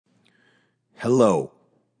Hello.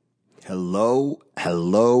 Hello,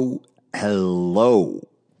 hello, hello.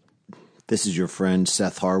 This is your friend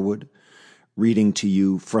Seth Harwood, reading to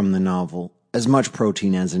you from the novel As Much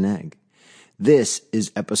Protein as an Egg. This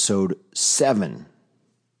is episode 7.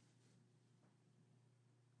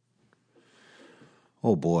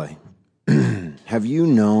 Oh boy. Have you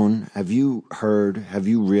known, have you heard, have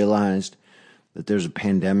you realized that there's a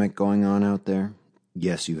pandemic going on out there?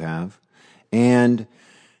 Yes, you have. And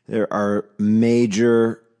there are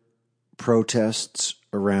major protests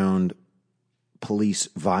around police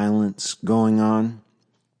violence going on.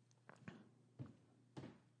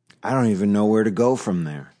 I don't even know where to go from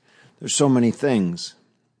there. There's so many things.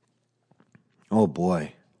 Oh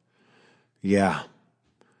boy. Yeah.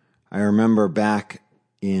 I remember back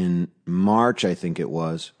in March, I think it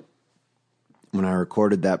was, when I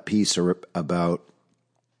recorded that piece about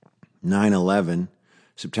 9/11,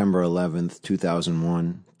 September 11th,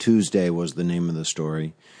 2001. Tuesday was the name of the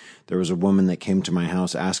story. There was a woman that came to my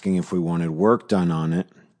house asking if we wanted work done on it.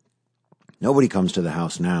 Nobody comes to the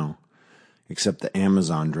house now, except the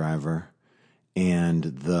Amazon driver and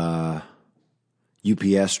the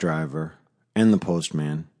UPS driver and the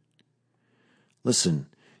postman. Listen,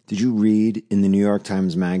 did you read in the New York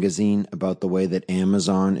Times Magazine about the way that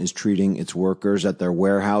Amazon is treating its workers at their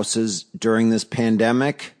warehouses during this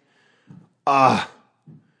pandemic?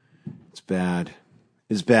 It's bad.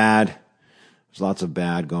 It's bad. There's lots of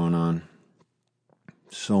bad going on.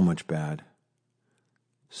 So much bad.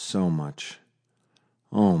 So much.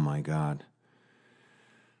 Oh my God.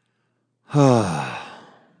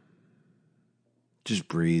 Just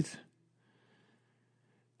breathe.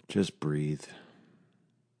 Just breathe.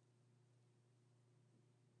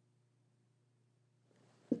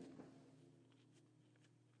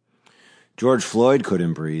 George Floyd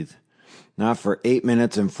couldn't breathe. Not for 8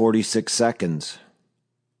 minutes and 46 seconds.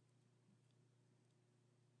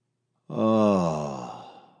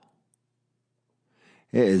 Oh.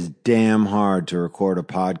 It is damn hard to record a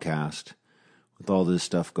podcast with all this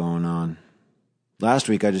stuff going on. Last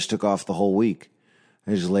week, I just took off the whole week.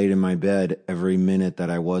 I just laid in my bed every minute that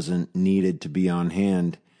I wasn't needed to be on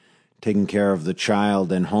hand, taking care of the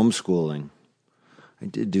child and homeschooling. I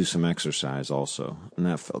did do some exercise also, and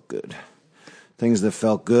that felt good. Things that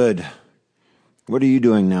felt good. What are you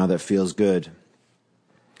doing now that feels good?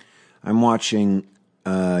 I'm watching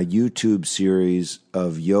a YouTube series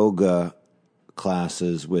of yoga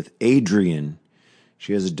classes with Adrian.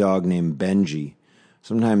 She has a dog named Benji.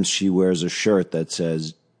 Sometimes she wears a shirt that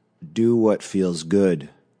says, "Do what feels good."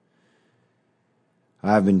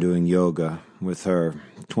 I've been doing yoga with her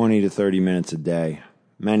 20 to 30 minutes a day,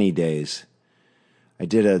 many days. I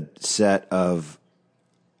did a set of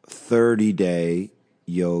 30-day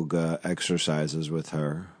yoga exercises with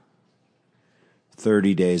her.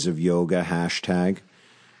 30 days of yoga, hashtag.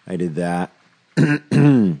 I did that.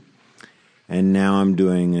 And now I'm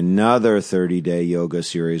doing another 30-day yoga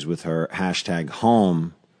series with her, hashtag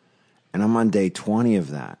home. And I'm on day 20 of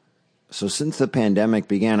that. So since the pandemic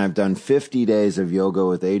began, I've done 50 days of yoga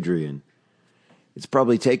with Adrian. It's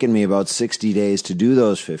probably taken me about 60 days to do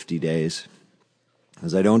those 50 days,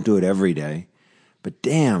 because I don't do it every day. But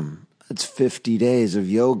damn, that's 50 days of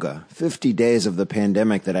yoga. 50 days of the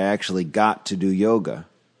pandemic that I actually got to do yoga.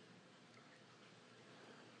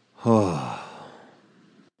 Oh.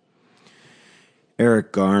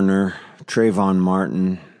 Eric Garner, Trayvon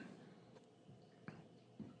Martin,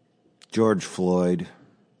 George Floyd.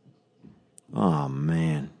 Oh,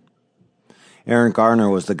 man. Eric Garner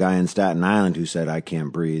was the guy in Staten Island who said, "I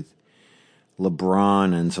can't breathe."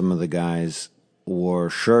 LeBron and some of the guys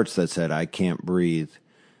wore shirts that said, "I can't breathe."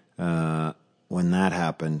 When that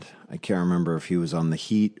happened, I can't remember if he was on the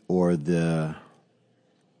Heat or the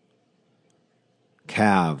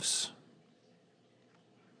Cavs.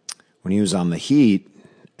 When he was on the Heat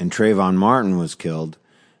and Trayvon Martin was killed,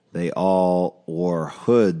 they all wore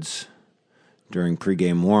hoods during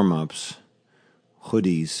pregame warm-ups,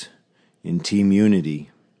 hoodies in team unity.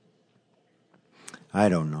 I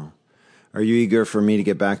don't know. Are you eager for me to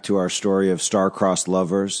get back to our story of star-crossed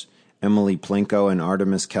lovers, Emily Plinko and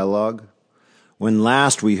Artemis Kellogg? When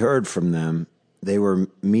last we heard from them, they were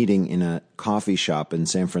meeting in a coffee shop in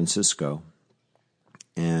San Francisco,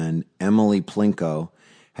 and Emily Plinko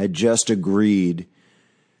had just agreed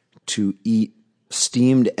to eat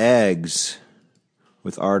steamed eggs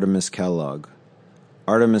with Artemis Kellogg.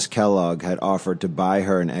 Artemis Kellogg had offered to buy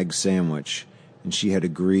her an egg sandwich, and she had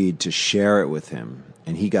agreed to share it with him,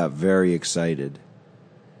 and he got very excited.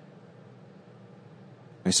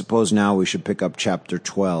 I suppose now we should pick up chapter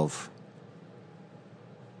 12.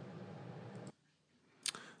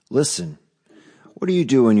 Listen, What do you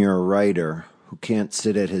do when you're a writer who can't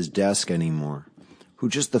sit at his desk anymore? Who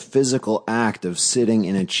just the physical act of sitting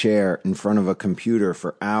in a chair in front of a computer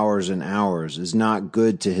for hours and hours is not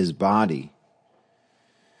good to his body?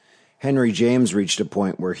 Henry James reached a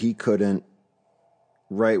point where he couldn't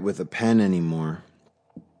write with a pen anymore.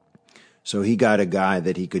 So he got a guy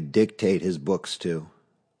that he could dictate his books to.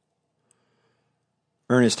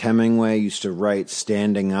 Ernest Hemingway used to write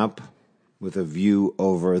standing up with a view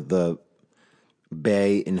over the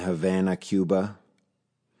bay in Havana, Cuba.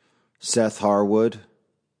 Seth Harwood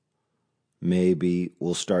maybe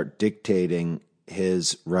will start dictating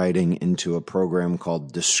his writing into a program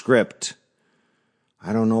called Descript.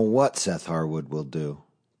 I don't know what Seth Harwood will do.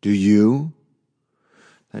 Do you?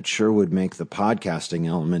 That sure would make the podcasting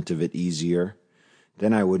element of it easier.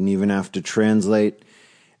 Then I wouldn't even have to translate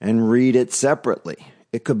and read it separately.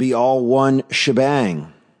 It could be all one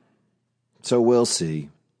shebang. So we'll see.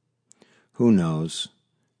 Who knows?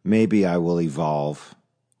 Maybe I will evolve.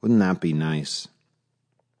 Wouldn't that be nice?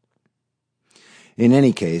 In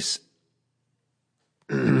any case,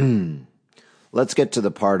 let's get to the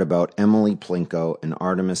part about Emily Plinko and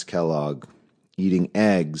Artemis Kellogg eating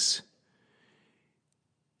eggs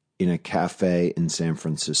in a cafe in San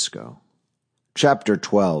Francisco. Chapter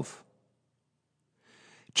 12.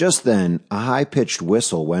 Just then, a high-pitched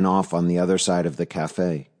whistle went off on the other side of the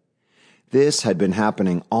cafe. This had been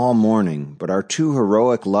happening all morning, but our two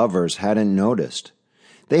heroic lovers hadn't noticed.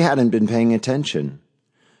 They hadn't been paying attention.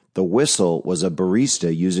 The whistle was a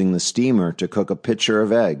barista using the steamer to cook a pitcher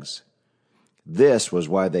of eggs. This was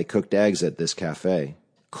why they cooked eggs at this cafe.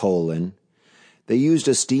 They used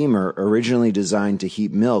a steamer originally designed to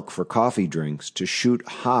heat milk for coffee drinks to shoot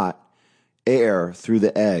hot air through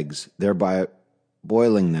the eggs, thereby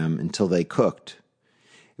boiling them until they cooked.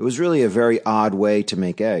 It was really a very odd way to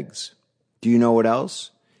make eggs. Do you know what else?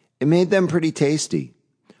 It made them pretty tasty.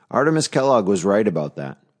 Artemis Kellogg was right about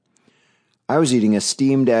that. I was eating a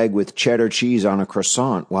steamed egg with cheddar cheese on a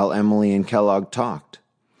croissant while Emily and Kellogg talked.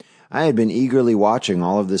 I had been eagerly watching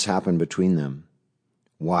all of this happen between them.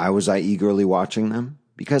 Why was I eagerly watching them?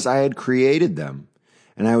 Because I had created them,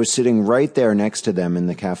 and I was sitting right there next to them in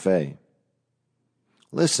the cafe.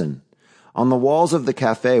 Listen, on the walls of the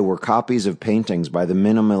cafe were copies of paintings by the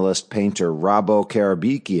minimalist painter Rabo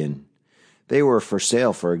Karabekian. They were for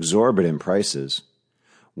sale for exorbitant prices.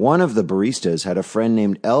 One of the baristas had a friend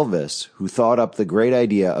named Elvis who thought up the great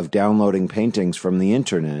idea of downloading paintings from the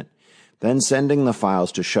internet, then sending the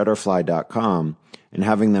files to Shutterfly.com and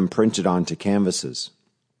having them printed onto canvases.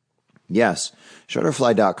 Yes,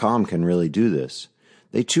 Shutterfly.com can really do this.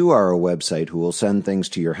 They too are a website who will send things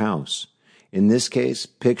to your house. In this case,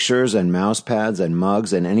 pictures and mouse pads and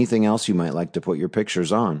mugs and anything else you might like to put your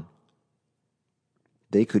pictures on.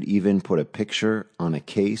 They could even put a picture on a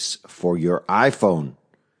case for your iPhone.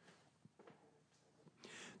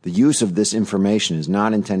 The use of this information is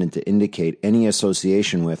not intended to indicate any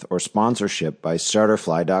association with or sponsorship by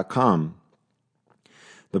Shutterfly.com.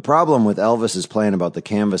 The problem with Elvis's plan about the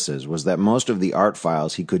canvases was that most of the art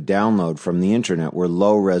files he could download from the internet were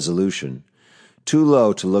low resolution, too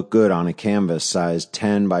low to look good on a canvas sized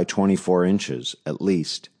 10 by 24 inches, at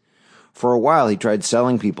least. For a while he tried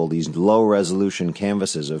selling people these low-resolution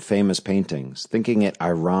canvases of famous paintings, thinking it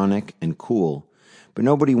ironic and cool, but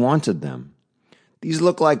nobody wanted them. These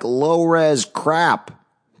look like low-res crap,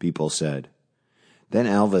 people said. Then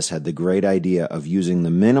Elvis had the great idea of using the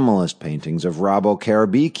minimalist paintings of Rabo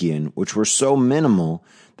Karabekian, which were so minimal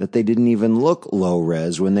that they didn't even look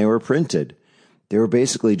low-res when they were printed. They were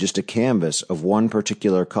basically just a canvas of one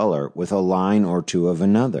particular color with a line or two of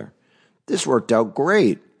another. This worked out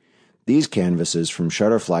great. These canvases from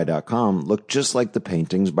Shutterfly.com looked just like the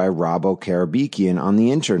paintings by Rabo Karabekian on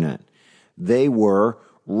the internet. They were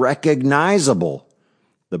recognizable.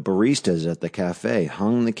 The baristas at the cafe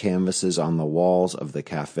hung the canvases on the walls of the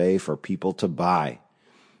cafe for people to buy.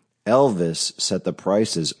 Elvis set the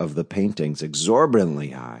prices of the paintings exorbitantly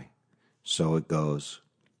high. So it goes.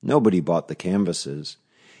 Nobody bought the canvases.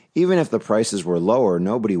 Even if the prices were lower,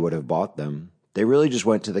 nobody would have bought them. They really just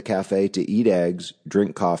went to the cafe to eat eggs,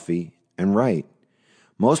 drink coffee, and write.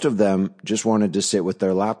 Most of them just wanted to sit with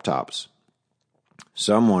their laptops.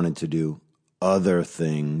 Some wanted to do other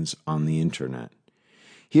things on the internet.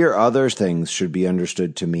 Here, other things should be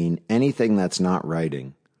understood to mean anything that's not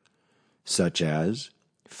writing, such as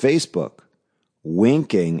Facebook,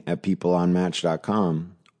 winking at people on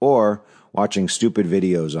Match.com, or watching stupid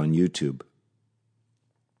videos on YouTube.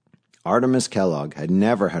 Artemis Kellogg had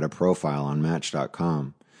never had a profile on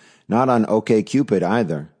Match.com, not on OkCupid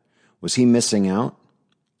either. Was he missing out?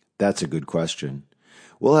 That's a good question.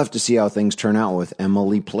 We'll have to see how things turn out with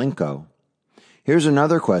Emily Plinko. Here's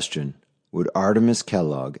another question. Would Artemis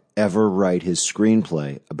Kellogg ever write his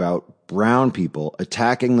screenplay about brown people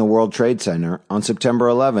attacking the World Trade Center on September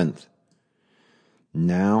 11th?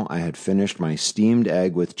 Now I had finished my steamed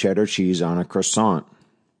egg with cheddar cheese on a croissant.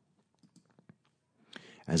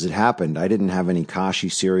 As it happened, I didn't have any Kashi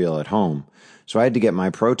cereal at home, so I had to get my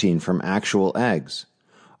protein from actual eggs.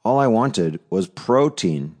 All I wanted was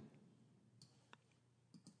protein.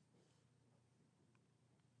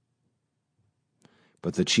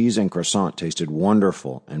 But the cheese and croissant tasted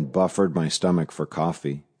wonderful and buffered my stomach for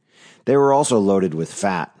coffee. They were also loaded with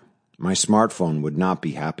fat. My smartphone would not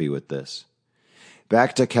be happy with this.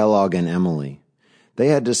 Back to Kellogg and Emily. They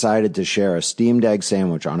had decided to share a steamed egg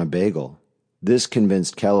sandwich on a bagel. This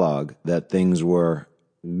convinced Kellogg that things were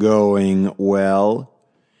going well.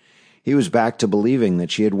 He was back to believing that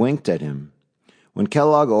she had winked at him. When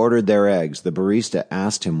Kellogg ordered their eggs, the barista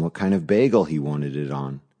asked him what kind of bagel he wanted it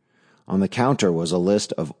on. On the counter was a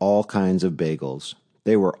list of all kinds of bagels.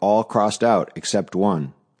 They were all crossed out except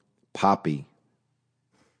one, Poppy.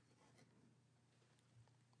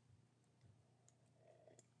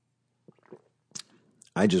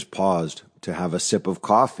 I just paused to have a sip of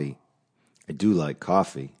coffee. I do like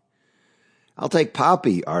coffee. I'll take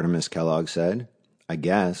Poppy, Artemis Kellogg said. I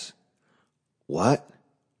guess. What?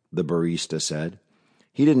 The barista said.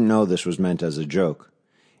 He didn't know this was meant as a joke.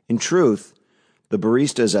 In truth, the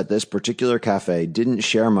baristas at this particular cafe didn't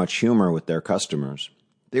share much humor with their customers.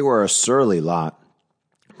 They were a surly lot,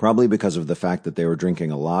 probably because of the fact that they were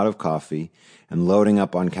drinking a lot of coffee and loading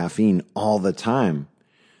up on caffeine all the time.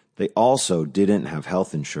 They also didn't have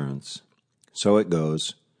health insurance. So it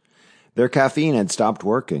goes. Their caffeine had stopped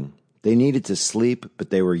working. They needed to sleep, but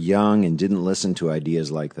they were young and didn't listen to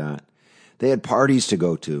ideas like that. They had parties to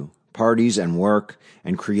go to, parties and work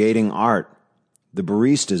and creating art. The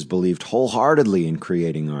baristas believed wholeheartedly in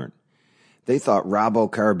creating art. They thought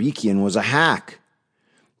Rabo Karabekian was a hack.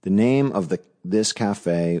 The name of this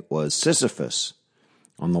cafe was Sisyphus.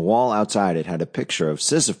 On the wall outside it had a picture of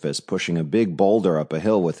Sisyphus pushing a big boulder up a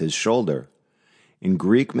hill with his shoulder. In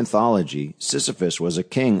Greek mythology, Sisyphus was a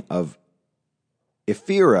king of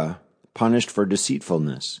Ephyra, punished for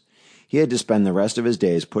deceitfulness. He had to spend the rest of his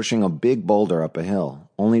days pushing a big boulder up a hill,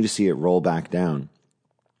 only to see it roll back down.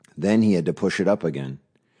 Then he had to push it up again,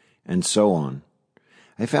 and so on.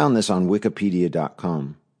 I found this on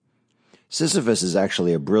Wikipedia.com. Sisyphus is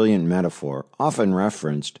actually a brilliant metaphor, often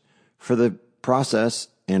referenced, for the process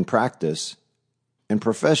and practice and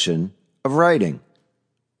profession of writing.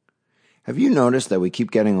 Have you noticed that we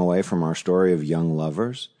keep getting away from our story of young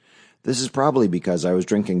lovers? This is probably because I was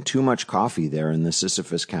drinking too much coffee there in the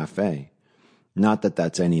Sisyphus Cafe. Not that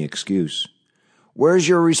that's any excuse. Where's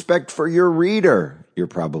your respect for your reader? You're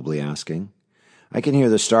probably asking. I can hear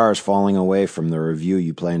the stars falling away from the review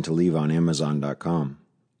you plan to leave on Amazon.com.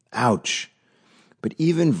 Ouch. But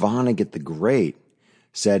even Vonnegut the Great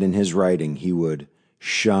said in his writing he would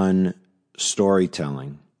shun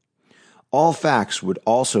storytelling. All facts would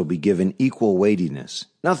also be given equal weightiness.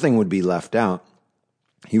 Nothing would be left out.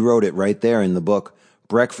 He wrote it right there in the book,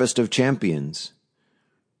 Breakfast of Champions.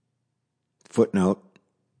 Footnote,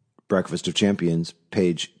 Breakfast of Champions,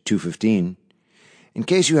 page 215. In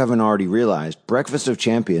case you haven't already realized, Breakfast of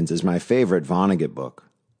Champions is my favorite Vonnegut book.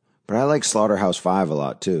 But I like Slaughterhouse-Five a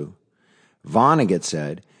lot too. Vonnegut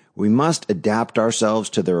said, we must adapt ourselves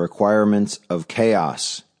to the requirements of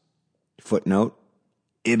chaos. Footnote,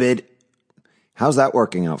 Ibid. How's that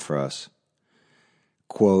working out for us?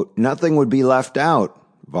 Quote, nothing would be left out,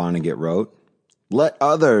 Vonnegut wrote. Let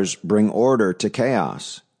others bring order to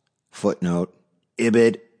chaos. Footnote,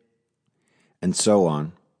 Ibid. And so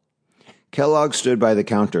on. Kellogg stood by the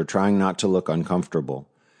counter trying not to look uncomfortable.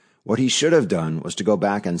 What he should have done was to go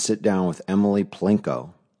back and sit down with Emily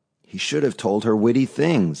Plinko. He should have told her witty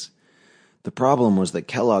things. The problem was that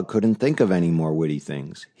Kellogg couldn't think of any more witty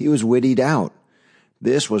things. He was wittied out.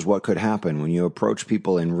 This was what could happen when you approach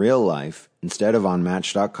people in real life instead of on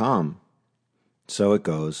Match.com. So it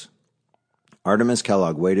goes. Artemis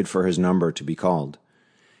Kellogg waited for his number to be called.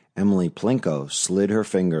 Emily Plinko slid her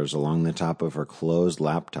fingers along the top of her closed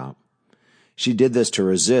laptop. She did this to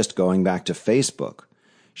resist going back to Facebook.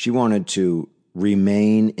 She wanted to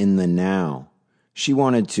remain in the now. She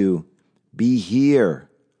wanted to be here.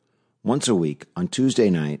 Once a week, on Tuesday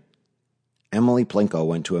night, Emily Plinko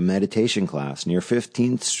went to a meditation class near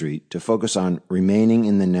 15th Street to focus on remaining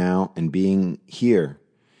in the now and being here.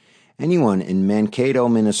 Anyone in Mankato,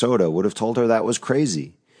 Minnesota would have told her that was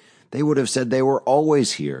crazy. They would have said they were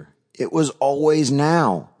always here. It was always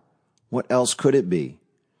now. What else could it be?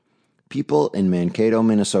 People in Mankato,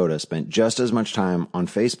 Minnesota spent just as much time on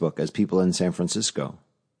Facebook as people in San Francisco.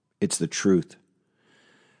 It's the truth.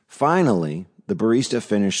 Finally, the barista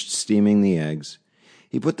finished steaming the eggs.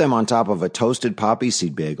 He put them on top of a toasted poppy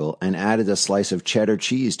seed bagel and added a slice of cheddar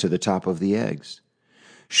cheese to the top of the eggs.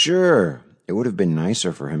 Sure, it would have been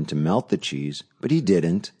nicer for him to melt the cheese, but he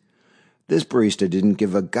didn't. This barista didn't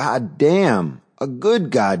give a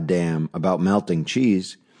good goddamn about melting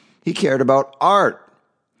cheese. He cared about art.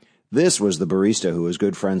 This was the barista who was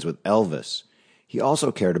good friends with Elvis. He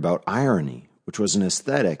also cared about irony, which was an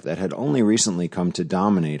aesthetic that had only recently come to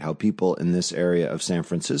dominate how people in this area of San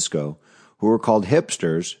Francisco, who were called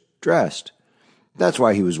hipsters, dressed. That's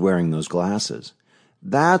why he was wearing those glasses.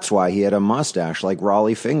 That's why he had a mustache like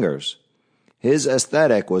Raleigh Fingers. His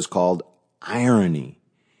aesthetic was called irony.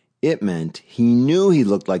 It meant he knew he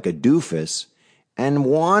looked like a doofus and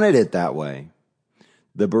wanted it that way.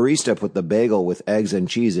 The barista put the bagel with eggs and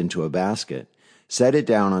cheese into a basket, set it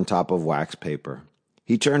down on top of wax paper.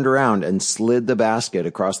 He turned around and slid the basket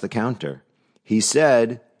across the counter. He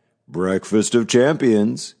said, "Breakfast of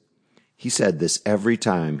champions." He said this every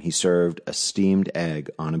time he served a steamed egg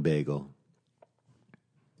on a bagel.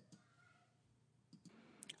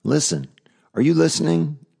 Listen, are you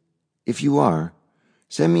listening? If you are,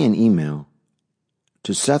 send me an email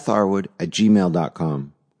to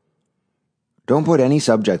setharwood@gmail.com. Don't put any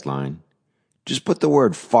subject line. Just put the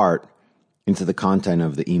word fart into the content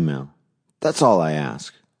of the email. That's all I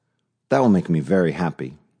ask. That will make me very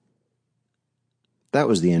happy. That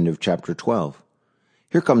was the end of chapter 12.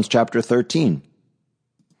 Here comes chapter 13.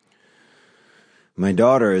 My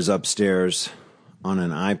daughter is upstairs on an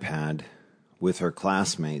iPad with her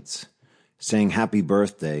classmates saying happy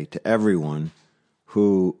birthday to everyone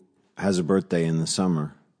who has a birthday in the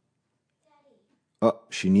summer. Oh,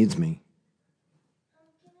 she needs me.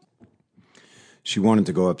 She wanted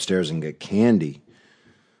to go upstairs and get candy.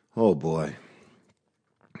 Oh boy.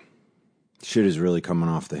 Shit is really coming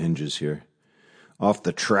off the hinges here. Off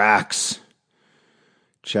the tracks.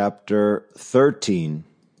 Chapter 13.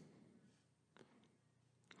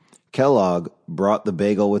 Kellogg brought the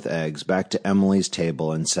bagel with eggs back to Emily's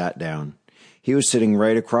table and sat down. He was sitting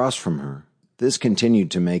right across from her. This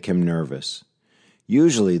continued to make him nervous.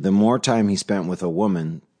 Usually, the more time he spent with a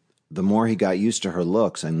woman, the more he got used to her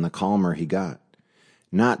looks and the calmer he got.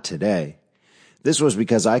 Not today. This was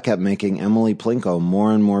because I kept making Emily Plinko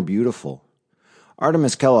more and more beautiful.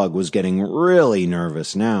 Artemis Kellogg was getting really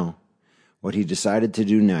nervous now. What he decided to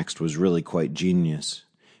do next was really quite genius.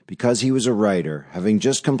 Because he was a writer, having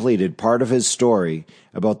just completed part of his story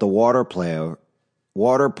about the water polo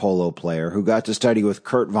player who got to study with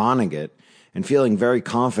Kurt Vonnegut, and feeling very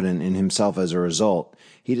confident in himself as a result,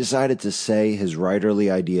 he decided to say his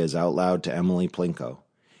writerly ideas out loud to Emily Plinko.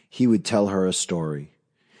 He would tell her a story.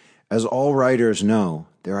 As all writers know,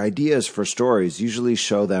 their ideas for stories usually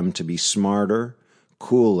show them to be smarter,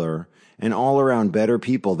 cooler, and all around better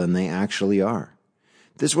people than they actually are.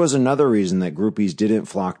 This was another reason that groupies didn't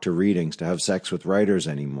flock to readings to have sex with writers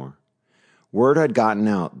anymore. Word had gotten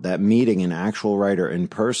out that meeting an actual writer in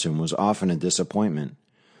person was often a disappointment.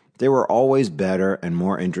 They were always better and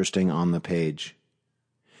more interesting on the page.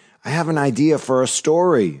 "I have an idea for a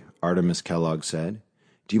story," Artemis Kellogg said.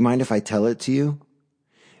 "Do you mind if I tell it to you?"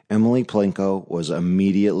 Emily Plinko was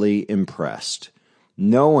immediately impressed.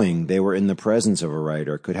 Knowing they were in the presence of a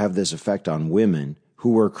writer could have this effect on women who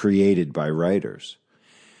were created by writers.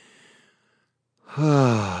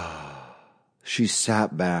 She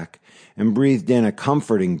sat back and breathed in a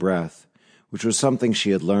comforting breath, which was something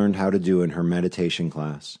she had learned how to do in her meditation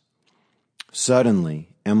class. Suddenly,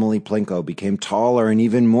 Emily Plinko became taller and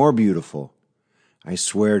even more beautiful. I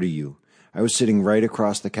swear to you, I was sitting right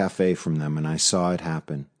across the cafe from them and I saw it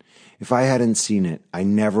happen. If I hadn't seen it, I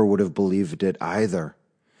never would have believed it either.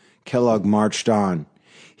 Kellogg marched on.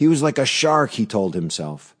 He was like a shark, he told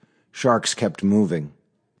himself. Sharks kept moving.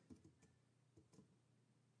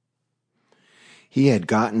 He had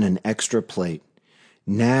gotten an extra plate.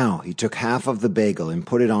 Now he took half of the bagel and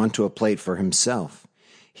put it onto a plate for himself.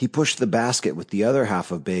 He pushed the basket with the other half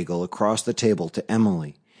of bagel across the table to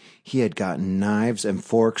Emily. He had gotten knives and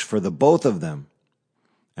forks for the both of them.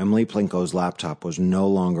 Emily Plinko's laptop was no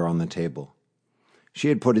longer on the table. She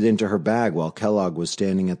had put it into her bag while Kellogg was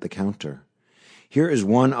standing at the counter. Here is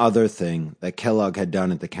one other thing that Kellogg had done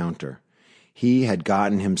at the counter. He had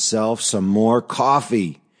gotten himself some more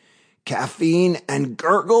coffee. Caffeine and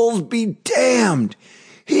gurgles be damned!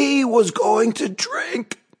 He was going to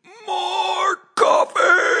drink more coffee!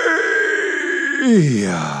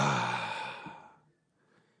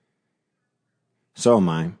 So am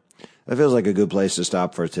I. That feels like a good place to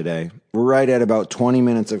stop for today. We're right at about 20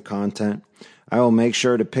 minutes of content. I will make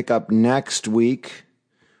sure to pick up next week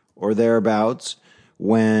or thereabouts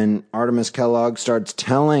when Artemis Kellogg starts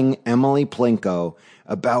telling Emily Plinko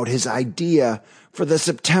about his idea for the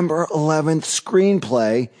September 11th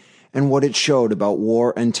screenplay and what it showed about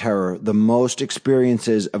war and terror, the most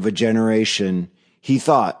experiences of a generation, he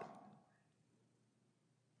thought.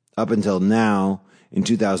 Up until now, in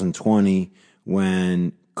 2020,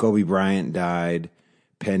 when Kobe Bryant died,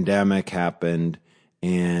 pandemic happened,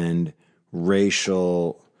 and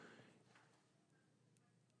racial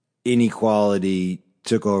inequality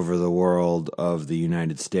took over the world of the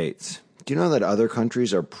United States. Do you know that other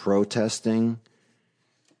countries are protesting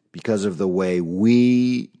because of the way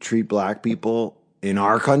we treat black people in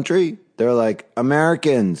our country? They're like,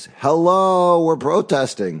 Americans, hello, we're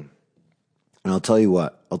protesting. And I'll tell you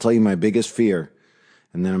what, I'll tell you my biggest fear,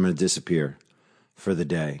 and then I'm going to disappear for the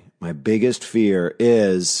day. My biggest fear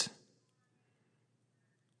is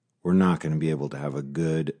we're not going to be able to have a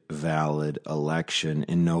good, valid election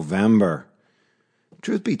in November.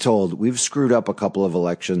 Truth be told, we've screwed up a couple of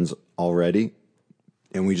elections already,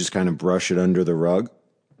 and we just kind of brush it under the rug.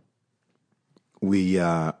 We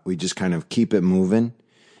just kind of keep it moving.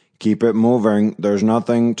 Keep it moving. There's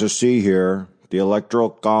nothing to see here. The Electoral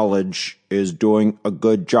College is doing a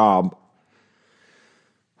good job.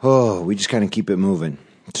 Oh, we just kind of keep it moving.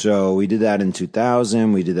 So we did that in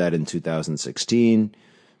 2000. We did that in 2016.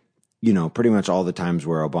 You know, pretty much all the times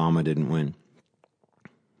where Obama didn't win.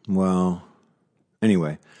 Well,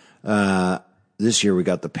 anyway, this year we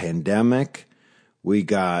got the pandemic. We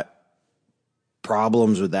got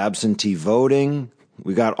problems with absentee voting.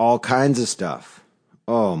 We got all kinds of stuff.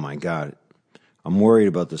 Oh, my God. I'm worried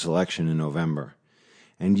about this election in November.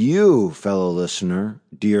 And you, fellow listener,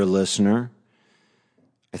 dear listener,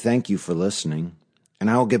 I thank you for listening. And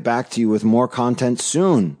I will get back to you with more content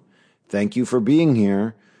soon. Thank you for being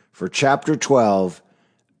here for Chapter 12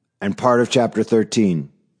 and part of Chapter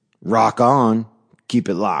 13. Rock on. Keep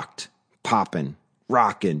it locked. Poppin'.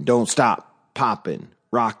 Rockin'. Don't stop. Poppin'.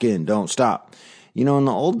 Rockin'. Don't stop. You know, in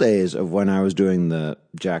the old days of when I was doing the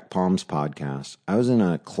Jack Palms podcast, I was in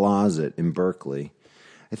a closet in Berkeley.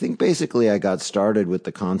 I think basically I got started with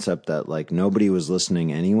the concept that like nobody was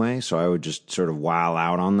listening anyway, so I would just sort of wow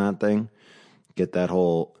out on that thing, get that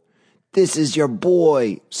whole, this is your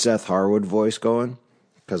boy, Seth Harwood voice going,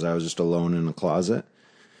 because I was just alone in a closet.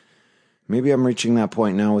 Maybe I'm reaching that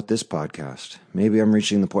point now with this podcast. Maybe I'm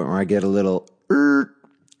reaching the point where I get a little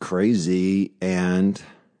crazy, and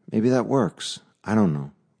maybe that works. I don't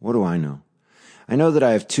know. What do I know? I know that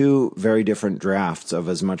I have two very different drafts of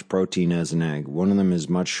as much protein as an egg. One of them is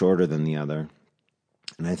much shorter than the other.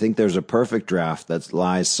 And I think there's a perfect draft that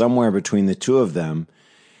lies somewhere between the two of them.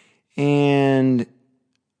 And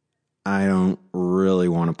I don't really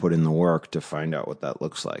want to put in the work to find out what that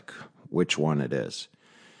looks like, which one it is.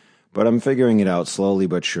 But I'm figuring it out slowly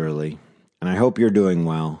but surely. And I hope you're doing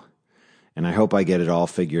well. And I hope I get it all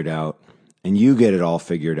figured out. And you get it all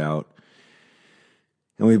figured out.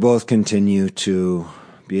 And we both continue to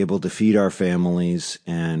be able to feed our families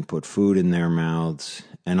and put food in their mouths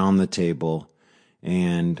and on the table.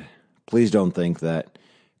 And please don't think that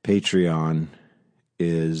Patreon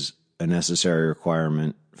is a necessary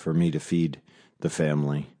requirement for me to feed the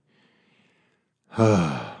family.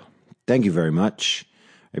 Thank you very much.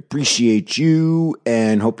 I appreciate you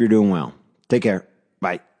and hope you're doing well. Take care.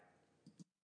 Bye.